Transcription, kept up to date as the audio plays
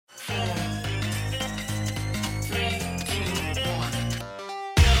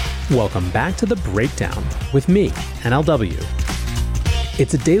Welcome back to The Breakdown with me, NLW.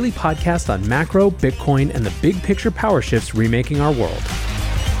 It's a daily podcast on macro, Bitcoin, and the big picture power shifts remaking our world.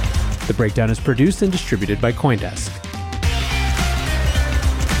 The Breakdown is produced and distributed by CoinDesk.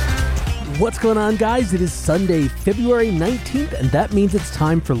 What's going on, guys? It is Sunday, February 19th, and that means it's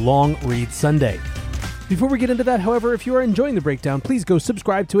time for Long Read Sunday. Before we get into that, however, if you are enjoying The Breakdown, please go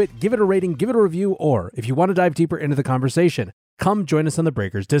subscribe to it, give it a rating, give it a review, or if you want to dive deeper into the conversation, come join us on the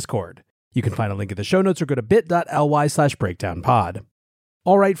Breakers Discord. You can find a link in the show notes or go to bit.ly/breakdownpod.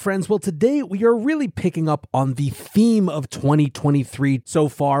 All right, friends. Well, today we are really picking up on the theme of 2023 so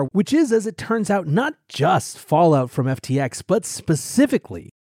far, which is, as it turns out, not just fallout from FTX, but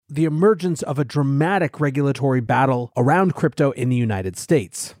specifically the emergence of a dramatic regulatory battle around crypto in the United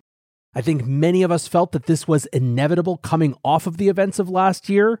States. I think many of us felt that this was inevitable coming off of the events of last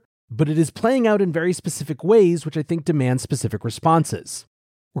year, but it is playing out in very specific ways, which I think demand specific responses.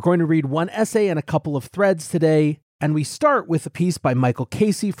 We're going to read one essay and a couple of threads today, and we start with a piece by Michael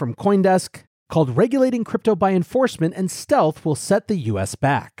Casey from CoinDesk called "Regulating Crypto by Enforcement and Stealth Will Set the US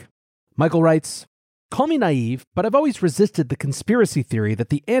Back." Michael writes, "Call me naive, but I've always resisted the conspiracy theory that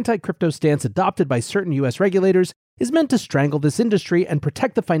the anti-crypto stance adopted by certain US regulators is meant to strangle this industry and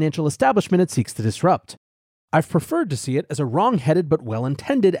protect the financial establishment it seeks to disrupt. I've preferred to see it as a wrong-headed but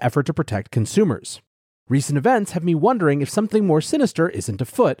well-intended effort to protect consumers. Recent events have me wondering if something more sinister isn't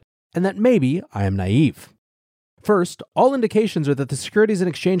afoot, and that maybe I am naive. First, all indications are that the Securities and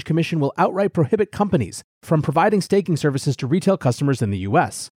Exchange Commission will outright prohibit companies from providing staking services to retail customers in the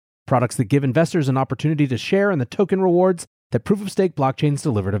US, products that give investors an opportunity to share in the token rewards that proof-of-stake blockchains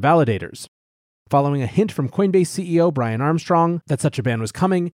deliver to validators. Following a hint from Coinbase CEO Brian Armstrong that such a ban was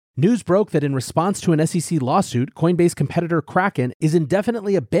coming, news broke that in response to an SEC lawsuit, Coinbase competitor Kraken is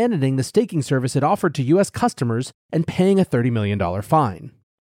indefinitely abandoning the staking service it offered to US customers and paying a $30 million fine.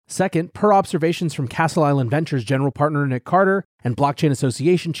 Second, per observations from Castle Island Ventures general partner Nick Carter and Blockchain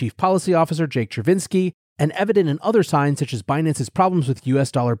Association chief policy officer Jake Chervinsky, and evident in other signs such as Binance's problems with US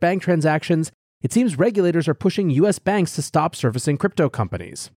dollar bank transactions, it seems regulators are pushing US banks to stop servicing crypto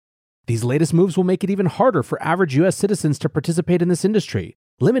companies. These latest moves will make it even harder for average US citizens to participate in this industry,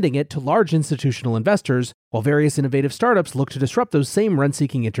 limiting it to large institutional investors, while various innovative startups look to disrupt those same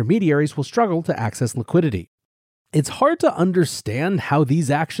rent-seeking intermediaries will struggle to access liquidity. It's hard to understand how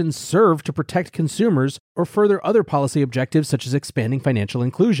these actions serve to protect consumers or further other policy objectives such as expanding financial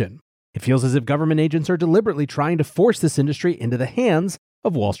inclusion. It feels as if government agents are deliberately trying to force this industry into the hands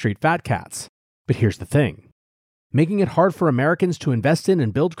of Wall Street fat cats. But here's the thing. Making it hard for Americans to invest in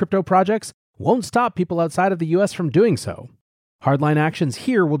and build crypto projects won't stop people outside of the US from doing so. Hardline actions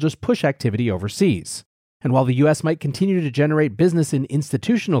here will just push activity overseas. And while the US might continue to generate business in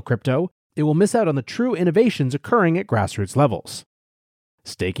institutional crypto, it will miss out on the true innovations occurring at grassroots levels.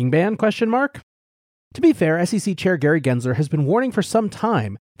 Staking ban? To be fair, SEC Chair Gary Gensler has been warning for some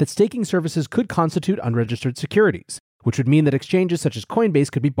time that staking services could constitute unregistered securities, which would mean that exchanges such as Coinbase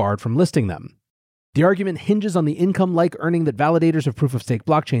could be barred from listing them. The argument hinges on the income-like earning that validators of proof-of-stake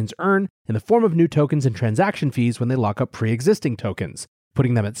blockchains earn in the form of new tokens and transaction fees when they lock up pre-existing tokens,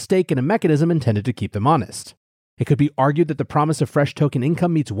 putting them at stake in a mechanism intended to keep them honest. It could be argued that the promise of fresh token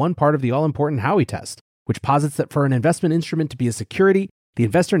income meets one part of the all-important Howey test, which posits that for an investment instrument to be a security, the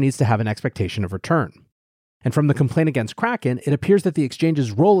investor needs to have an expectation of return. And from the complaint against Kraken, it appears that the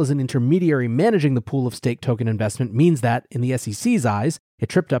exchange's role as an intermediary managing the pool of stake token investment means that, in the SEC's eyes, it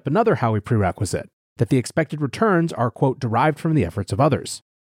tripped up another Howey prerequisite, that the expected returns are, quote, derived from the efforts of others.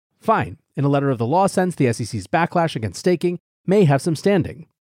 Fine, in a letter of the law sense, the SEC's backlash against staking may have some standing.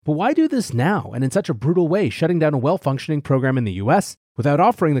 But why do this now and in such a brutal way, shutting down a well-functioning program in the US without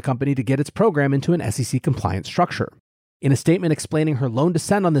offering the company to get its program into an SEC-compliant structure? In a statement explaining her lone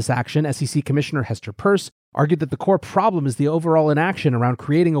dissent on this action, SEC Commissioner Hester Peirce argued that the core problem is the overall inaction around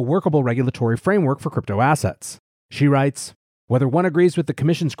creating a workable regulatory framework for crypto assets. She writes, "Whether one agrees with the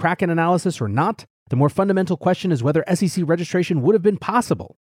Commission's Kraken analysis or not, the more fundamental question is whether SEC registration would have been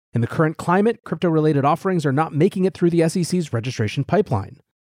possible. In the current climate, crypto-related offerings are not making it through the SEC's registration pipeline.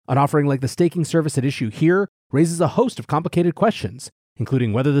 An offering like the staking service at issue here raises a host of complicated questions,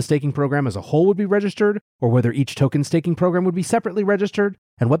 including whether the staking program as a whole would be registered, or whether each token staking program would be separately registered,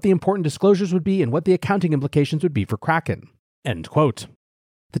 and what the important disclosures would be and what the accounting implications would be for Kraken." End quote.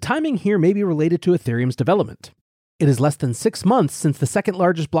 The timing here may be related to Ethereum's development. It is less than 6 months since the second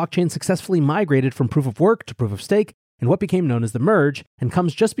largest blockchain successfully migrated from proof of work to proof of stake in what became known as the merge, and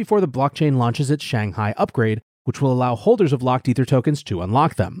comes just before the blockchain launches its Shanghai upgrade, which will allow holders of locked Ether tokens to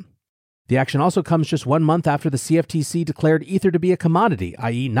unlock them. The action also comes just 1 month after the CFTC declared Ether to be a commodity,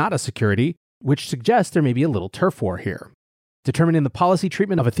 i.e. not a security, which suggests there may be a little turf war here. Determining the policy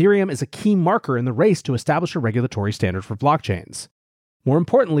treatment of Ethereum is a key marker in the race to establish a regulatory standard for blockchains. More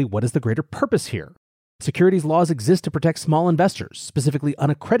importantly, what is the greater purpose here? Securities laws exist to protect small investors, specifically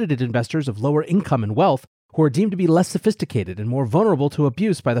unaccredited investors of lower income and wealth, who are deemed to be less sophisticated and more vulnerable to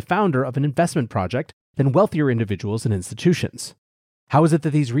abuse by the founder of an investment project than wealthier individuals and institutions. How is it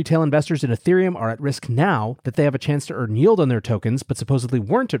that these retail investors in Ethereum are at risk now that they have a chance to earn yield on their tokens, but supposedly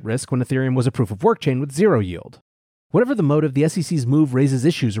weren't at risk when Ethereum was a proof-of-work chain with zero yield? Whatever the motive, the SEC's move raises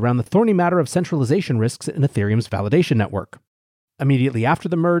issues around the thorny matter of centralization risks in Ethereum's validation network. Immediately after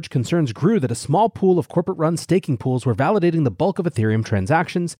the merge, concerns grew that a small pool of corporate-run staking pools were validating the bulk of Ethereum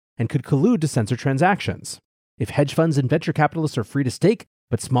transactions and could collude to censor transactions. If hedge funds and venture capitalists are free to stake,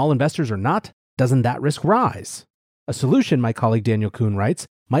 but small investors are not, doesn't that risk rise? A solution, my colleague Daniel Kuhn writes,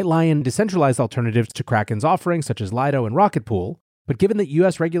 might lie in decentralized alternatives to Kraken's offerings such as Lido and Rocket Pool, but given that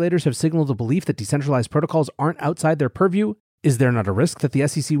US regulators have signaled a belief that decentralized protocols aren't outside their purview, is there not a risk that the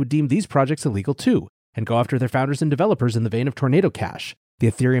SEC would deem these projects illegal too, and go after their founders and developers in the vein of Tornado Cash, the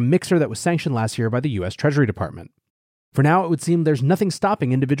Ethereum mixer that was sanctioned last year by the US Treasury Department? For now, it would seem there's nothing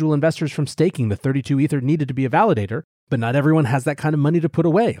stopping individual investors from staking the 32 Ether needed to be a validator, but not everyone has that kind of money to put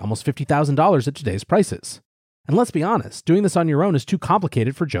away, almost $50,000 at today's prices. And let's be honest, doing this on your own is too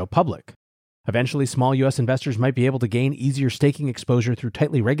complicated for Joe Public. Eventually, small US investors might be able to gain easier staking exposure through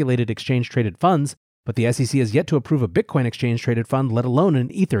tightly regulated exchange-traded funds, but the SEC has yet to approve a Bitcoin exchange-traded fund, let alone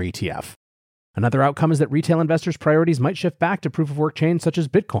an Ether ETF. Another outcome is that retail investors' priorities might shift back to proof-of-work chains such as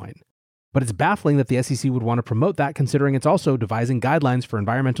Bitcoin. But it's baffling that the SEC would want to promote that, considering it's also devising guidelines for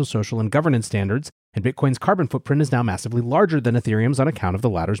environmental, social, and governance standards, and Bitcoin's carbon footprint is now massively larger than Ethereum's on account of the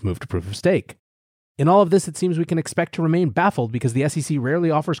latter's move to proof-of-stake. In all of this, it seems we can expect to remain baffled because the SEC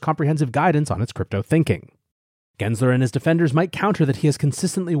rarely offers comprehensive guidance on its crypto thinking. Gensler and his defenders might counter that he has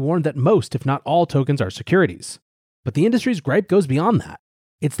consistently warned that most, if not all, tokens are securities. But the industry's gripe goes beyond that.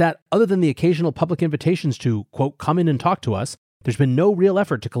 It's that, other than the occasional public invitations to, quote, come in and talk to us, there's been no real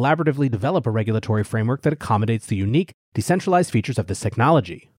effort to collaboratively develop a regulatory framework that accommodates the unique, decentralized features of this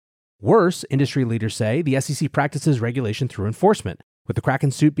technology. Worse, industry leaders say, the SEC practices regulation through enforcement, with the Kraken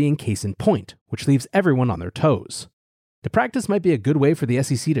suit being case in point, which leaves everyone on their toes. The practice might be a good way for the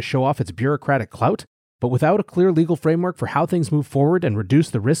SEC to show off its bureaucratic clout, but without a clear legal framework for how things move forward and reduce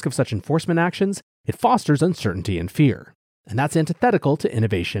the risk of such enforcement actions, it fosters uncertainty and fear. And that's antithetical to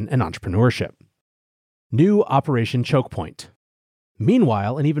innovation and entrepreneurship. New Operation Choke Point.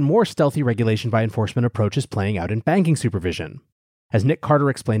 Meanwhile, an even more stealthy regulation by enforcement approach is playing out in banking supervision. As Nick Carter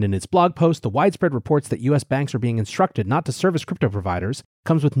explained in his blog post, the widespread reports that US banks are being instructed not to service crypto providers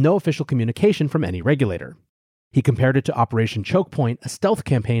comes with no official communication from any regulator. He compared it to Operation Choke Point, a stealth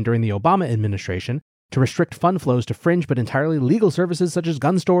campaign during the Obama administration to restrict fund flows to fringe but entirely legal services such as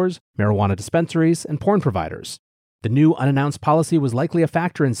gun stores, marijuana dispensaries, and porn providers. The new unannounced policy was likely a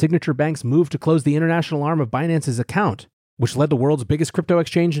factor in Signature Bank's move to close the international arm of Binance's account, which led the world's biggest crypto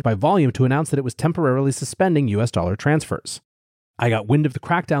exchange by volume to announce that it was temporarily suspending US dollar transfers. I got wind of the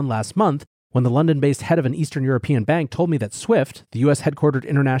crackdown last month when the London-based head of an Eastern European bank told me that SWIFT, the US-headquartered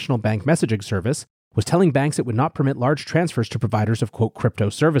international bank messaging service, was telling banks it would not permit large transfers to providers of, quote, crypto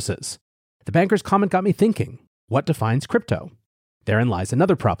services. The banker's comment got me thinking, what defines crypto? Therein lies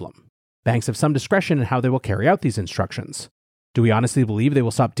another problem. Banks have some discretion in how they will carry out these instructions. Do we honestly believe they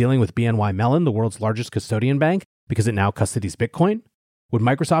will stop dealing with BNY Mellon, the world's largest custodian bank, because it now custodies Bitcoin? Would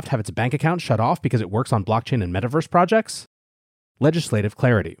Microsoft have its bank account shut off because it works on blockchain and metaverse projects? Legislative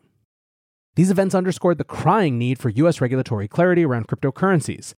clarity. These events underscored the crying need for US regulatory clarity around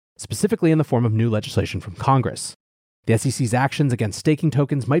cryptocurrencies, specifically in the form of new legislation from Congress. The SEC's actions against staking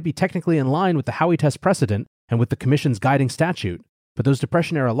tokens might be technically in line with the Howey Test precedent and with the Commission's guiding statute, but those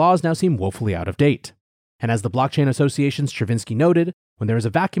Depression-era laws now seem woefully out of date. And as the Blockchain Association's Stravinsky noted, when there is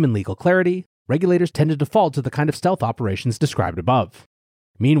a vacuum in legal clarity, regulators tend to default to the kind of stealth operations described above.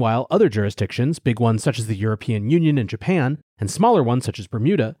 Meanwhile, other jurisdictions, big ones such as the European Union and Japan, and smaller ones such as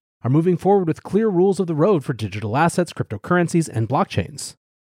Bermuda, are moving forward with clear rules of the road for digital assets, cryptocurrencies, and blockchains.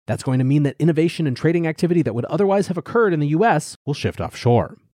 That's going to mean that innovation and trading activity that would otherwise have occurred in the US will shift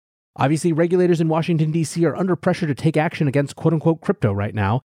offshore. Obviously, regulators in Washington, D.C. are under pressure to take action against quote-unquote crypto right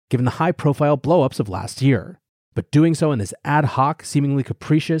now, given the high-profile blow-ups of last year. But doing so in this ad hoc, seemingly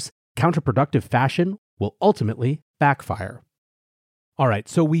capricious, counterproductive fashion will ultimately backfire. All right,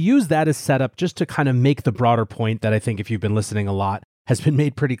 so we use that as setup just to kind of make the broader point that I think if you've been listening a lot has been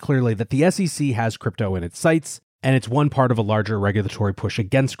made pretty clearly that the SEC has crypto in its sights, and it's one part of a larger regulatory push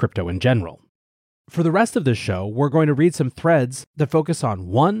against crypto in general. For the rest of this show, we're going to read some threads that focus on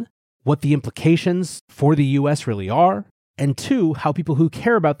 1, what the implications for the US really are, and 2, how people who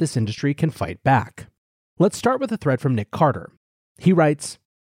care about this industry can fight back. Let's start with a thread from Nick Carter. He writes,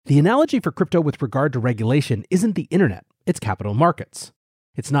 "The analogy for crypto with regard to regulation isn't the internet, it's capital markets.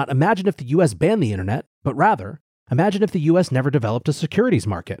 It's not imagine if the US banned the internet, but rather, imagine if the US never developed a securities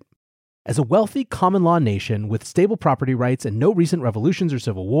market. As a wealthy common law nation with stable property rights and no recent revolutions or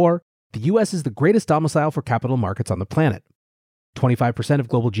civil war, the US is the greatest domicile for capital markets on the planet. 25% of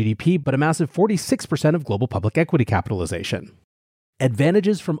global GDP, but a massive 46% of global public equity capitalization.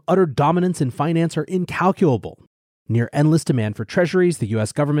 Advantages from utter dominance in finance are incalculable. Near endless demand for treasuries, the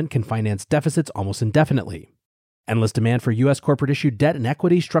US government can finance deficits almost indefinitely. Endless demand for US corporate-issued debt and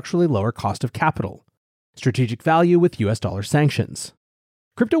equity, structurally lower cost of capital. Strategic value with US dollar sanctions.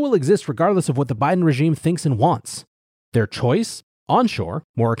 Crypto will exist regardless of what the Biden regime thinks and wants. Their choice? Onshore,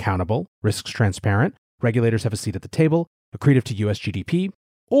 more accountable, risks transparent, regulators have a seat at the table, accretive to US GDP,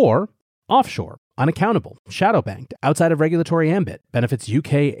 or offshore, unaccountable, shadow banked, outside of regulatory ambit, benefits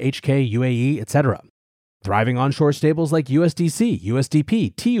UK, HK, UAE, etc. Thriving onshore stables like USDC,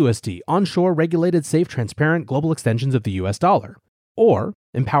 USDP, TUSD, onshore regulated, safe, transparent global extensions of the US dollar. Or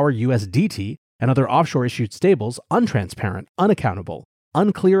empower USDT and other offshore issued stables, untransparent, unaccountable,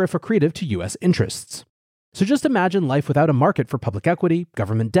 unclear if accretive to US interests. So just imagine life without a market for public equity,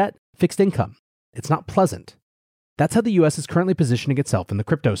 government debt, fixed income. It's not pleasant. That's how the US is currently positioning itself in the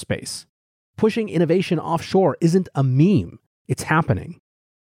crypto space. Pushing innovation offshore isn't a meme. It's happening.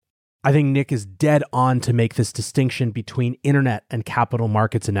 I think Nick is dead on to make this distinction between internet and capital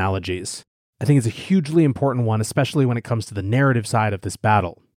markets analogies. I think it's a hugely important one, especially when it comes to the narrative side of this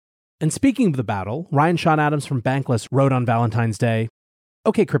battle. And speaking of the battle, Ryan Sean Adams from Bankless wrote on Valentine's Day,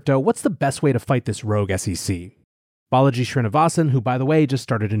 "Okay, crypto, what's the best way to fight this rogue SEC?" Balaji Srinivasan, who by the way just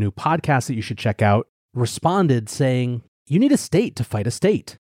started a new podcast that you should check out, responded saying, "You need a state to fight a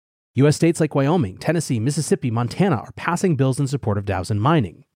state. US states like Wyoming, Tennessee, Mississippi, Montana are passing bills in support of DAOs and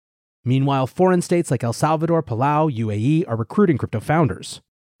mining. Meanwhile, foreign states like El Salvador, Palau, UAE are recruiting crypto founders.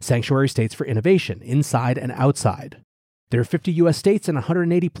 Sanctuary states for innovation, inside and outside. There are 50 US states and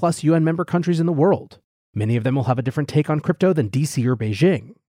 180 plus UN member countries in the world. Many of them will have a different take on crypto than DC or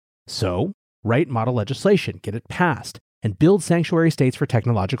Beijing. So, write model legislation, get it passed, and build sanctuary states for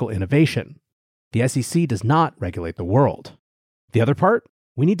technological innovation. The SEC does not regulate the world. The other part?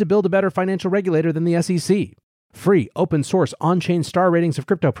 We need to build a better financial regulator than the SEC. Free, open source, on-chain star ratings of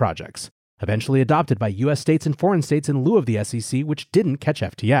crypto projects, eventually adopted by US states and foreign states in lieu of the SEC, which didn't catch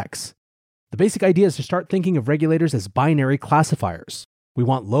FTX. The basic idea is to start thinking of regulators as binary classifiers. We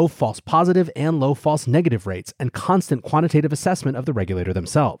want low false positive and low false negative rates and constant quantitative assessment of the regulator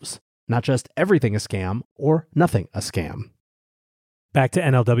themselves, not just everything a scam or nothing a scam." Back to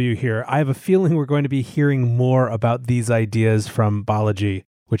NLW here. I have a feeling we're going to be hearing more about these ideas from Balaji,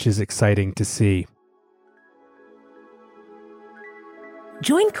 which is exciting to see.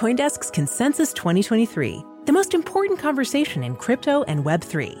 Join CoinDesk's Consensus 2023, the most important conversation in crypto and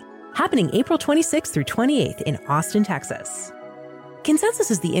Web3, happening April 26th through 28th in Austin, Texas.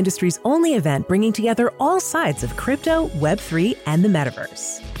 Consensus is the industry's only event bringing together all sides of crypto, Web3, and the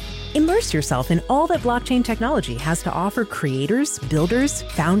metaverse. Immerse yourself in all that blockchain technology has to offer creators, builders,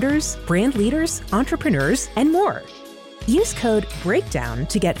 founders, brand leaders, entrepreneurs, and more. Use code BREAKDOWN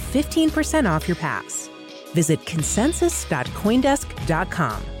to get 15% off your pass. Visit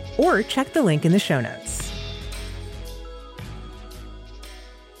consensus.coindesk.com or check the link in the show notes.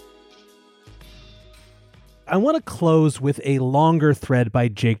 I want to close with a longer thread by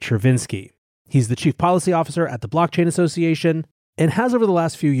Jake Chervinsky. He's the Chief Policy Officer at the Blockchain Association and has over the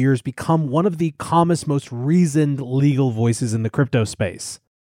last few years become one of the calmest, most reasoned legal voices in the crypto space.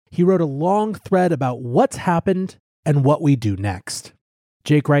 He wrote a long thread about what's happened and what we do next.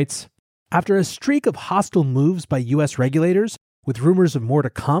 Jake writes, "After a streak of hostile moves by US regulators, with rumors of more to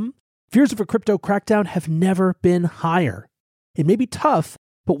come, fears of a crypto crackdown have never been higher. It may be tough,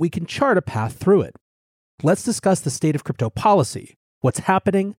 but we can chart a path through it. Let's discuss the state of crypto policy, what's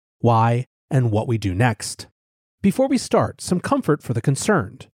happening, why, and what we do next. Before we start, some comfort for the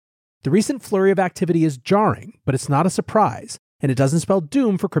concerned. The recent flurry of activity is jarring, but it's not a surprise, and it doesn't spell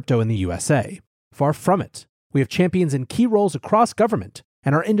doom for crypto in the USA. Far from it. We have champions in key roles across government,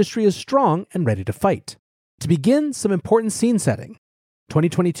 and our industry is strong and ready to fight. To begin, some important scene setting.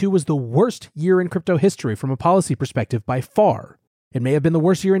 2022 was the worst year in crypto history from a policy perspective by far. It may have been the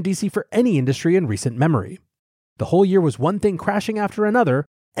worst year in DC for any industry in recent memory. The whole year was one thing crashing after another,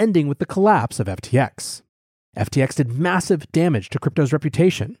 ending with the collapse of FTX. FTX did massive damage to crypto's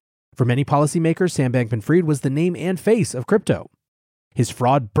reputation. For many policymakers, Sam Bankman-Fried was the name and face of crypto. His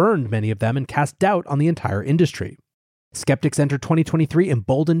fraud burned many of them and cast doubt on the entire industry. Skeptics entered 2023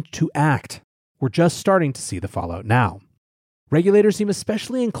 emboldened to act. We're just starting to see the fallout now. Regulators seem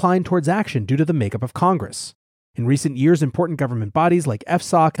especially inclined towards action due to the makeup of Congress. In recent years, important government bodies like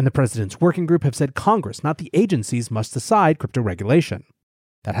FSOC and the President's Working Group have said Congress, not the agencies, must decide crypto regulation.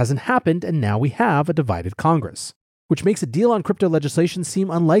 That hasn't happened, and now we have a divided Congress, which makes a deal on crypto legislation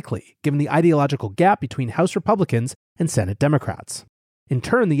seem unlikely, given the ideological gap between House Republicans and Senate Democrats. In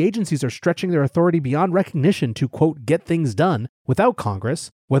turn, the agencies are stretching their authority beyond recognition to, quote, get things done without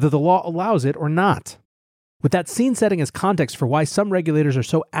Congress, whether the law allows it or not. With that scene setting as context for why some regulators are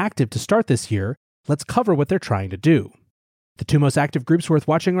so active to start this year, let's cover what they're trying to do. The two most active groups worth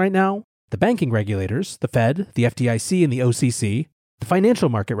watching right now: the banking regulators, the Fed, the FDIC, and the OCC, the financial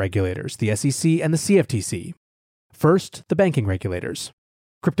market regulators, the SEC, and the CFTC. First, the banking regulators.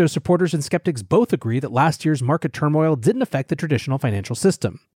 Crypto supporters and skeptics both agree that last year's market turmoil didn't affect the traditional financial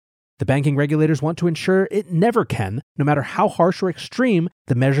system. The banking regulators want to ensure it never can, no matter how harsh or extreme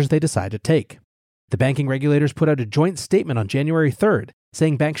the measures they decide to take. The banking regulators put out a joint statement on January 3rd,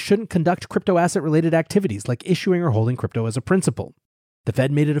 saying banks shouldn't conduct crypto asset-related activities like issuing or holding crypto as a principal. The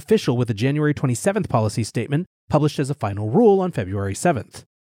Fed made it official with a January 27th policy statement published as a final rule on February 7th.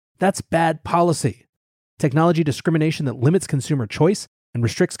 That's bad policy. Technology discrimination that limits consumer choice and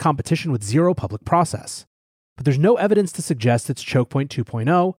restricts competition with zero public process. But there's no evidence to suggest it's choke point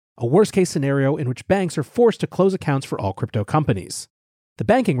 2.0, a worst-case scenario in which banks are forced to close accounts for all crypto companies. The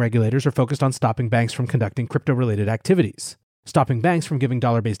banking regulators are focused on stopping banks from conducting crypto-related activities. Stopping banks from giving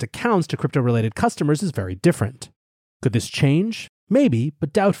dollar-based accounts to crypto-related customers is very different. Could this change? Maybe,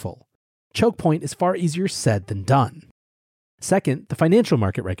 but doubtful. Choke point is far easier said than done. Second, the financial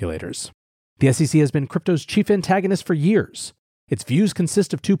market regulators. The SEC has been crypto's chief antagonist for years. Its views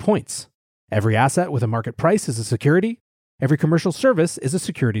consist of 2 points. Every asset with a market price is a security. Every commercial service is a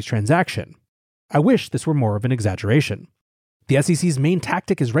securities transaction. I wish this were more of an exaggeration. The SEC's main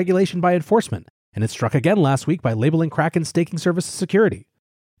tactic is regulation by enforcement, and it struck again last week by labeling Kraken's staking service a security.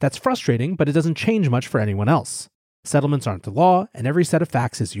 That's frustrating, but it doesn't change much for anyone else. Settlements aren't the law, and every set of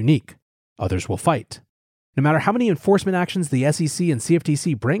facts is unique. Others will fight. No matter how many enforcement actions the SEC and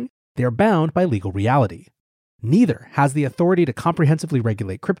CFTC bring, they are bound by legal reality. Neither has the authority to comprehensively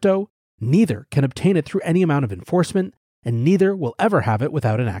regulate crypto, neither can obtain it through any amount of enforcement, and neither will ever have it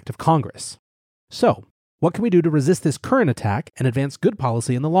without an act of Congress. So, what can we do to resist this current attack and advance good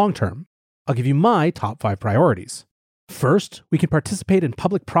policy in the long term? I'll give you my top 5 priorities. First, we can participate in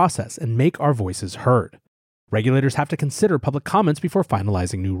public process and make our voices heard. Regulators have to consider public comments before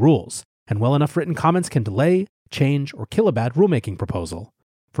finalizing new rules, and well enough written comments can delay, change, or kill a bad rulemaking proposal.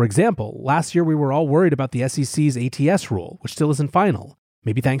 For example, last year we were all worried about the SEC's ATS rule, which still isn't final,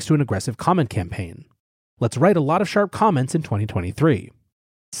 maybe thanks to an aggressive comment campaign. Let's write a lot of sharp comments in 2023.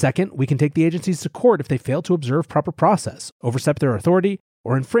 Second, we can take the agencies to court if they fail to observe proper process, overstep their authority,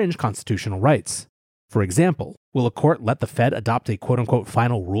 or infringe constitutional rights. For example, will a court let the Fed adopt a quote-unquote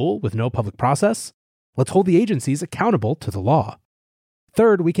final rule with no public process? Let's hold the agencies accountable to the law.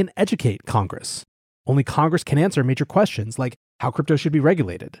 Third, we can educate Congress. Only Congress can answer major questions like how crypto should be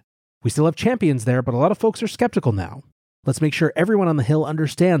regulated. We still have champions there, but a lot of folks are skeptical now. Let's make sure everyone on the Hill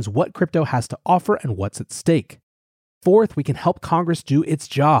understands what crypto has to offer and what's at stake. Fourth, we can help Congress do its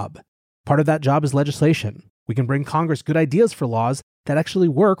job. Part of that job is legislation. We can bring Congress good ideas for laws that actually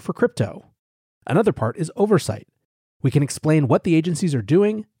work for crypto. Another part is oversight. We can explain what the agencies are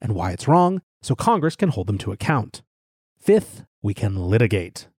doing and why it's wrong, so Congress can hold them to account. Fifth, we can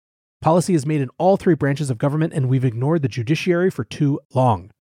litigate. Policy is made in all 3 branches of government, and we've ignored the judiciary for too long.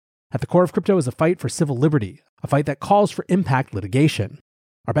 At the core of crypto is a fight for civil liberty, a fight that calls for impact litigation.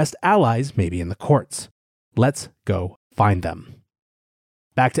 Our best allies may be in the courts. Let's go find them.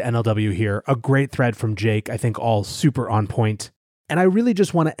 Back to NLW here, a great thread from Jake, I think all super on point. And I really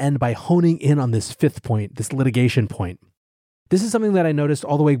just want to end by honing in on this 5th point, this litigation point. This is something that I noticed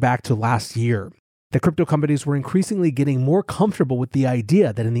all the way back to last year. The crypto companies were increasingly getting more comfortable with the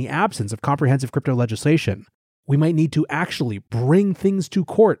idea that in the absence of comprehensive crypto legislation, we might need to actually bring things to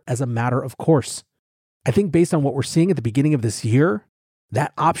court as a matter of course. I think based on what we're seeing at the beginning of this year,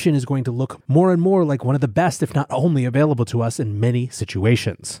 that option is going to look more and more like one of the best, if not only, available to us in many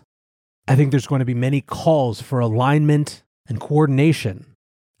situations. I think there's going to be many calls for alignment and coordination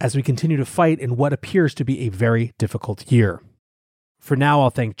as we continue to fight in what appears to be a very difficult year. For now, I'll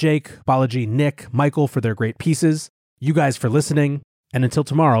thank Jake, Balaji, Nick, Michael for their great pieces, you guys for listening, and until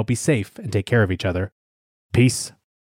tomorrow, be safe and take care of each other. Peace.